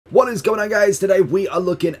What is going on, guys? Today we are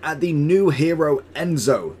looking at the new hero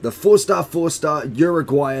Enzo. The 4-star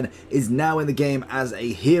Uruguayan is now in the game as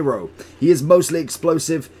a hero. He is mostly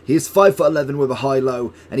explosive, he is 5'11" with a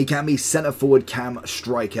high-low, and he can be centre forward cam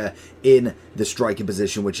striker in the striker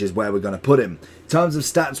position, which is where we're going to put him. In terms of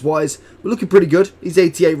stats wise, we're looking pretty good. He's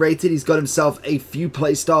 88 rated, he's got himself a few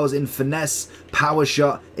play styles in finesse, power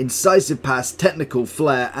shot, incisive pass, technical,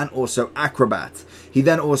 flair, and also acrobat. He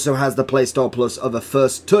then also has the playstyle plus of a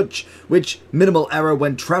first touch, which minimal error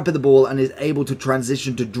when trapping the ball and is able to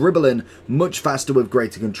transition to dribbling much faster with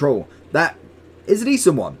greater control. That is a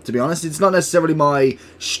decent one, to be honest. It's not necessarily my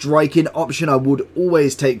striking option. I would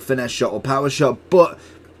always take finesse shot or power shot, but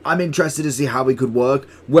I'm interested to see how he could work.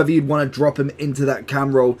 Whether you'd want to drop him into that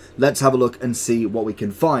cam role, let's have a look and see what we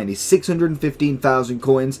can find. He's 615,000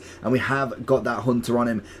 coins, and we have got that hunter on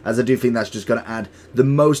him, as I do think that's just going to add the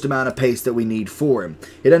most amount of pace that we need for him.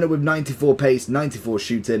 He'd end up with 94 pace, 94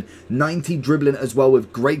 shooting, 90 dribbling as well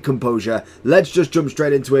with great composure. Let's just jump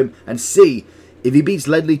straight into him and see if he beats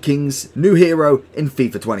Ledley King's new hero in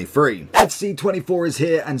FIFA 23. FC 24 is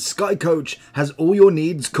here, and Sky Coach has all your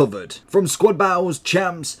needs covered. From squad battles,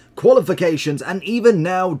 champs, qualifications, and even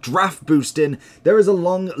now draft boosting, there is a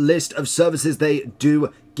long list of services they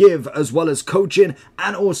do give, as well as coaching,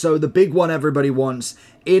 and also the big one everybody wants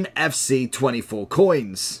in FC 24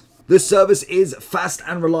 coins. This service is fast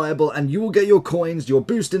and reliable, and you will get your coins, your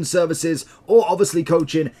boosting services, or obviously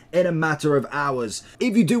coaching in a matter of hours.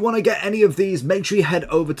 If you do want to get any of these, make sure you head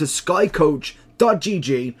over to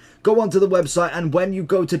skycoach.gg, go onto the website, and when you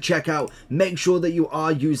go to checkout, make sure that you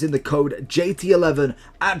are using the code JT11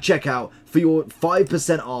 at checkout for your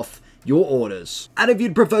 5% off your orders. And if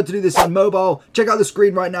you'd prefer to do this on mobile, check out the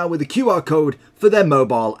screen right now with the QR code for their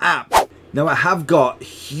mobile app. Now, I have got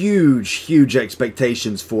huge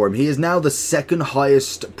expectations for him. He is now the second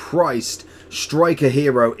highest priced striker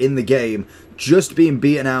hero in the game, just being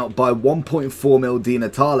beaten out by 1.4 mil Di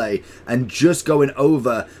Natale and just going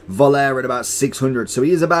over Voler at about 600. So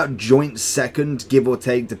he is about joint second, give or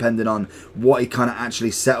take, depending on what he kind of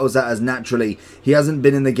actually settles at, as naturally he hasn't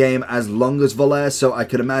been in the game as long as Voler, so I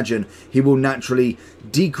could imagine he will naturally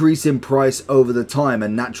decrease in price over the time.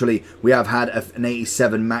 And naturally we have had an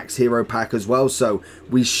 87 max hero pack as well, so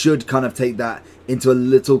we should kind of take that into a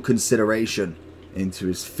little consideration. Into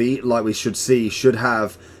his feet, like we should see, should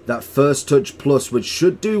have that first touch plus, which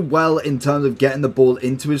should do well in terms of getting the ball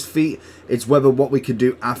into his feet. It's whether what we can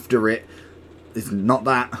do after it is not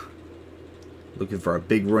that. Looking for a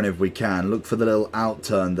big run if we can. Look for the little out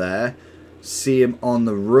turn there. See him on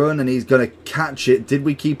the run, and he's going to catch it. Did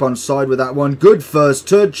we keep on side with that one? Good first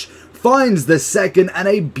touch. Finds the second, and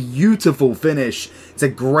a beautiful finish. It's a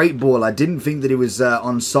great ball. I didn't think that he was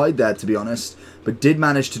onside there, to be honest, but did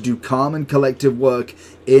manage to do calm and collective work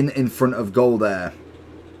in front of goal there.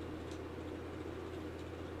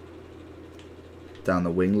 Down the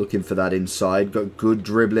wing, looking for that inside. Got good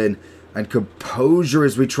dribbling and composure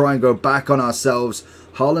as we try and go back on ourselves.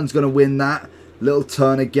 Haaland's going to win that. Little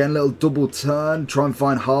turn again, little double turn. Try and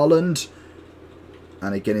find Haaland.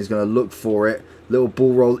 And again, he's going to look for it. Little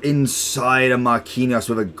ball roll inside of Marquinhos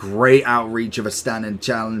with a great outreach of a standing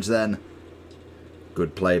challenge then.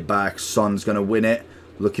 Good play back. Son's going to win it.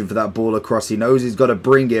 Looking for that ball across. He knows he's got to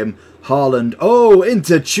bring him. Haaland. Oh,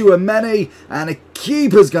 into Tchouaméni. And a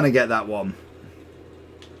keeper's going to get that one.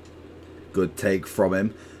 Good take from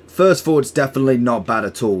him. First forward's definitely not bad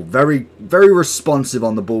at all. Very responsive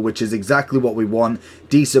on the ball, which is exactly what we want.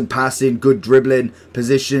 Decent passing, good dribbling,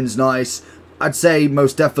 positions nice. I'd say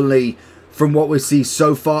most definitely from what we see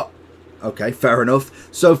so far. Okay, fair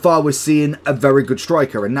enough. So far we're seeing a very good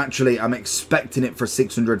striker, and naturally I'm expecting it for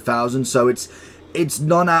 600,000. So it's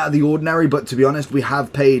not out of the ordinary, but to be honest, we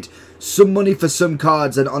have paid some money for some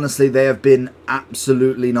cards, and honestly they have been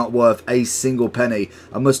absolutely not worth a single penny.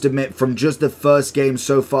 I must admit, from just the first game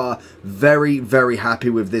so far, very happy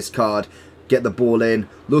with this card. Get the ball in.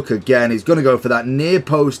 Look again, he's going to go for that near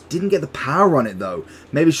post. Didn't get the power on it though.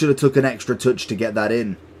 Maybe should have took an extra touch to get that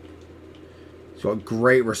in. He's got a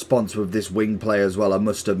great response with this wing play as well, I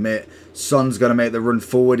must admit. Son's going to make the run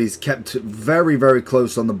forward. He's kept very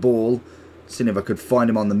close on the ball. Seeing if I could find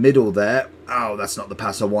him on the middle there. Oh, that's not the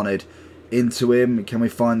pass I wanted. Into him. Can we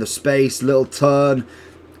find the space? Little turn.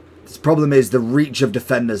 The problem is the reach of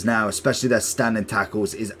defenders now, especially their standing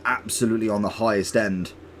tackles, is absolutely on the highest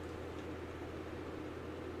end.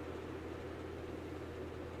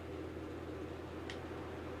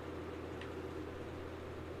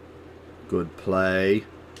 Good play.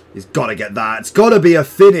 He's got to get that. It's got to be a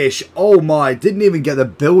finish. Oh my, didn't even get the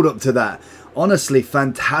build up to that. Honestly,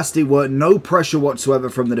 fantastic work. No pressure whatsoever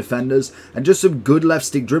from the defenders. And just some good left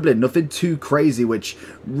stick dribbling. Nothing too crazy, which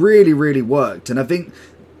really, really worked. And I think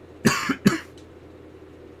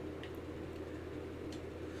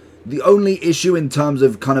the only issue in terms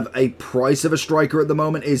of kind of a price of a striker at the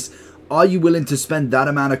moment is, are you willing to spend that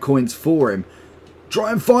amount of coins for him?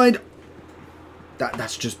 Try and find...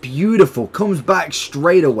 That's just beautiful. Comes back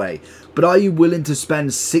straight away. But are you willing to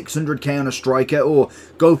spend 600k on a striker, or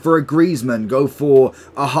go for a Griezmann, go for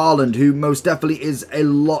a Haaland, who most definitely is a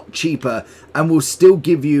lot cheaper and will still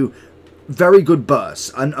give you very good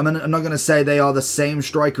bursts? I'm not going to say they are the same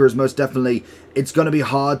striker, as most definitely it's going to be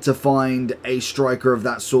hard to find a striker of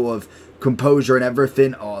that sort of composure and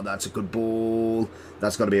everything. Oh, that's a good ball.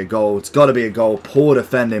 That's got to be a goal. It's got to be a goal. Poor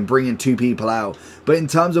defending, bringing two people out. But in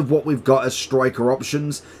terms of what we've got as striker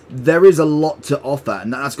options, there is a lot to offer.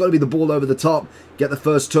 And that's got to be the ball over the top. Get the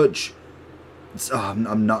first touch.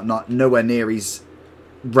 I'm not nowhere near. He's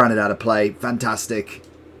ran it out of play. Fantastic.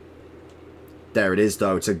 There it is,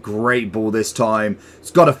 though. It's a great ball this time. It's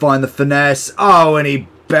got to find the finesse. Oh, and he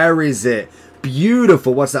buries it.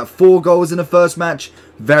 Beautiful. What's that? 4 goals in the first match?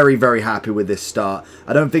 Very, very happy with this start.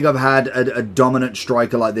 I don't think I've had a dominant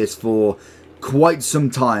striker like this for quite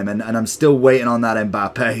some time, and I'm still waiting on that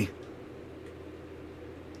Mbappe.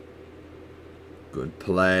 Good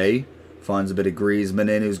play. Finds a bit of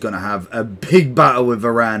Griezmann in, who's going to have a big battle with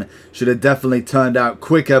Varane. Should have definitely turned out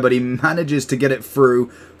quicker, but he manages to get it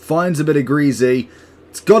through. Finds a bit of Greasy.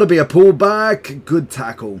 It's got to be a pullback. Good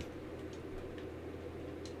tackle.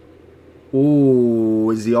 Ooh,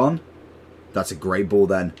 is he on? That's a great ball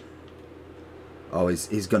then. Oh,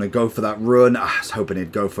 he's going to go for that run. I was hoping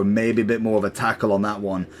he'd go for maybe a bit more of a tackle on that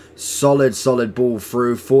one. Solid ball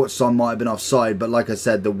through. Thought Son might have been offside, but like I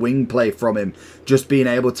said, the wing play from him, just being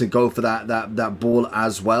able to go for that ball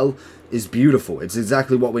as well, is beautiful. It's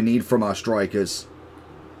exactly what we need from our strikers.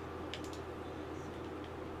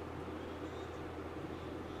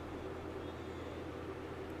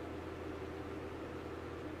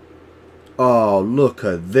 Oh, look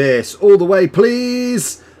at this. All the way,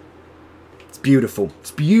 please. It's beautiful. It's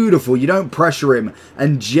beautiful. You don't pressure him,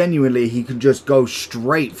 and genuinely, he can just go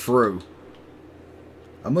straight through.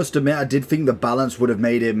 I must admit, I did think the balance would have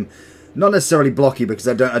made him not necessarily blocky, because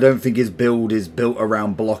I don't think his build is built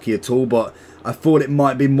around blocky at all, but I thought it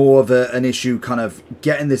might be more of an issue kind of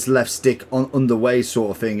getting this left stick on underway sort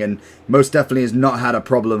of thing, and most definitely has not had a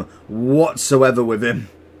problem whatsoever with him.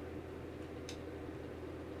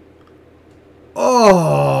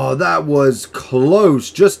 Oh, that was close.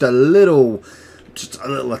 Just a little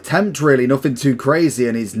attempt, really. Nothing too crazy,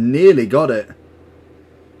 and he's nearly got it.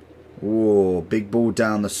 Whoa, big ball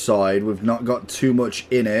down the side. We've not got too much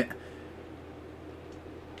in it.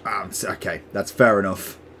 Ah, okay, that's fair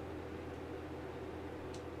enough.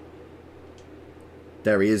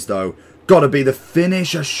 There he is, though. Gotta be the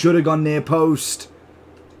finish. I should have gone near post.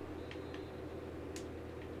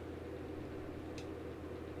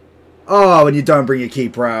 Oh, and you don't bring your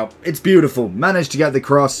keeper out. It's beautiful. Managed to get the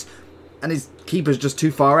cross, and his keeper's just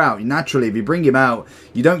too far out. Naturally, if you bring him out,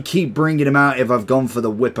 you don't keep bringing him out if I've gone for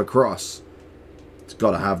the whip across. It's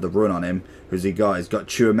got to have the run on him. Who's he got? He's got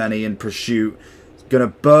Tchouaméni in pursuit. He's going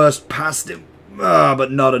to burst past him.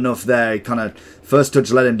 But not enough there. He kind of, first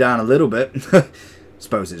touch let him down a little bit.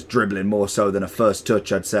 Suppose it's dribbling more so than a first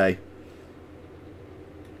touch, I'd say.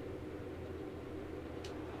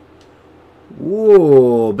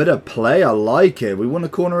 Whoa, bit of play. I like it. We won a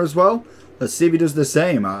corner as well. Let's see if he does the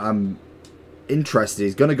same. I'm interested.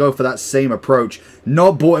 He's going to go for that same approach.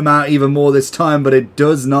 Not bought him out even more this time, but it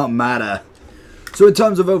does not matter. So in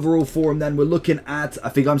terms of overall form then, we're looking at, I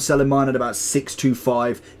think I'm selling mine at about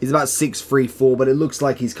 625. He's about 634, but it looks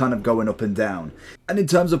like he's kind of going up and down. And in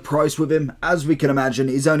terms of price with him, as we can imagine,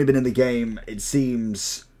 he's only been in the game, it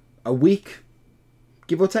seems, a week,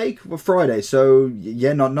 give or take, well, Friday. So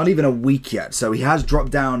yeah, not even a week yet. So he has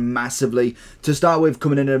dropped down massively to start with,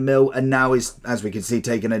 coming in at a mil, and now is, as we can see,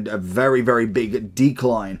 taking a very, very big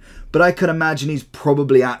decline. But I can imagine he's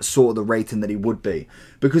probably at sort of the rating that he would be.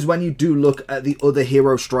 Because when you do look at the other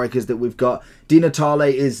hero strikers that we've got, Di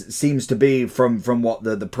Natale seems to be, from what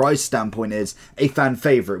the price standpoint is, a fan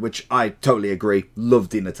favourite, which I totally agree. Love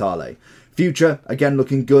Di Natale. Future, again,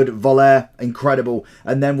 looking good. Voler, incredible.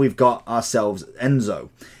 And then we've got ourselves Enzo.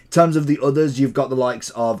 terms of the others, you've got the likes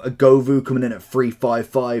of a Govu coming in at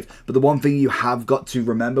 355, but the one thing you have got to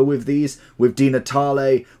remember with these, with Di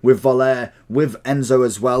Natale, with Valer, with Enzo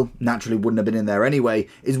as well, naturally wouldn't have been in there anyway,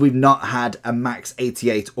 is we've not had a max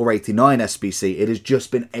 88 or 89 SBC. It has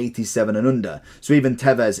just been 87 and under. So even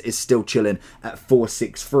Tevez is still chilling at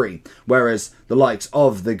 463, whereas the likes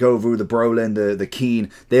of the Govu, the Brolin, the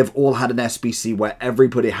Keane, they have all had an SBC where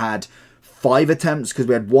everybody had 5 attempts, because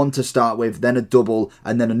we had 1 to start with, then a double,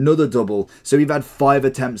 and then another double. So we've had 5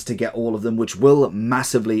 attempts to get all of them, which will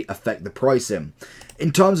massively affect the pricing.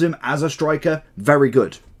 In terms of him as a striker, very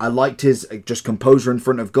good. I liked his just composure in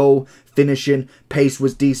front of goal, finishing, pace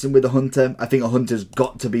was decent with a Hunter. I think a Hunter's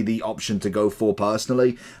got to be the option to go for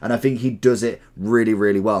personally, and I think he does it really,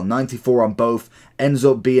 really well. 94 on both, ends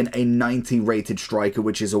up being a 90 rated striker,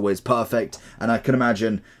 which is always perfect, and I can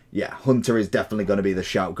imagine, yeah, Hunter is definitely going to be the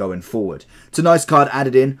shout going forward. It's a nice card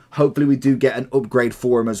added in. Hopefully we do get an upgrade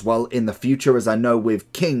for him as well in the future, as I know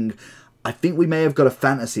with King, I think we may have got a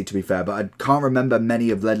fantasy, to be fair, but I can't remember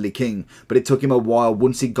many of Ledley King. But it took him a while.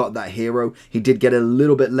 Once he got that hero, he did get a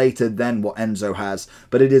little bit later than what Enzo has.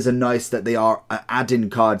 But it is a nice that they are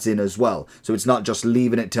adding cards in as well. So it's not just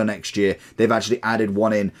leaving it till next year. They've actually added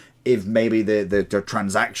one in if maybe the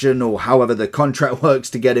transaction or however the contract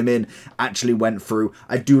works to get him in actually went through.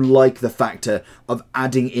 I do like the factor of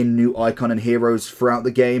adding in new icon and heroes throughout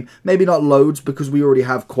the game. Maybe not loads because we already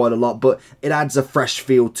have quite a lot, but it adds a fresh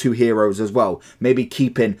feel to heroes as well. Maybe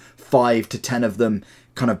keeping 5 to 10 of them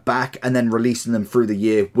kind of back and then releasing them through the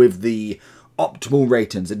year with the optimal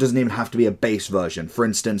ratings. It doesn't even have to be a base version. For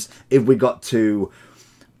instance, if we got to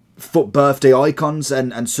FUT birthday icons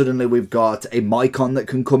and suddenly we've got a Mycon that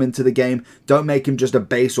can come into the game, don't make him just a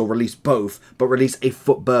base or release both, but release a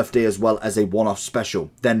FUT birthday as well as a one-off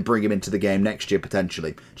special, then bring him into the game next year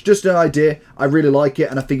potentially. It's just an idea. I really like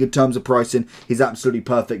it, and I think in terms of pricing, he's absolutely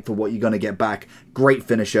perfect for what you're going to get back. Great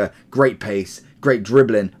finisher, great pace, great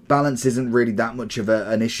dribbling. Balance isn't really that much of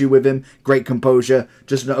an issue with him. Great composure,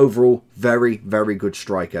 just an overall very, very good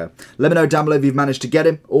striker. Let me know down below if you've managed to get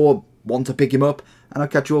him or want to pick him up, and I'll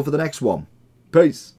catch you all for the next one. Peace.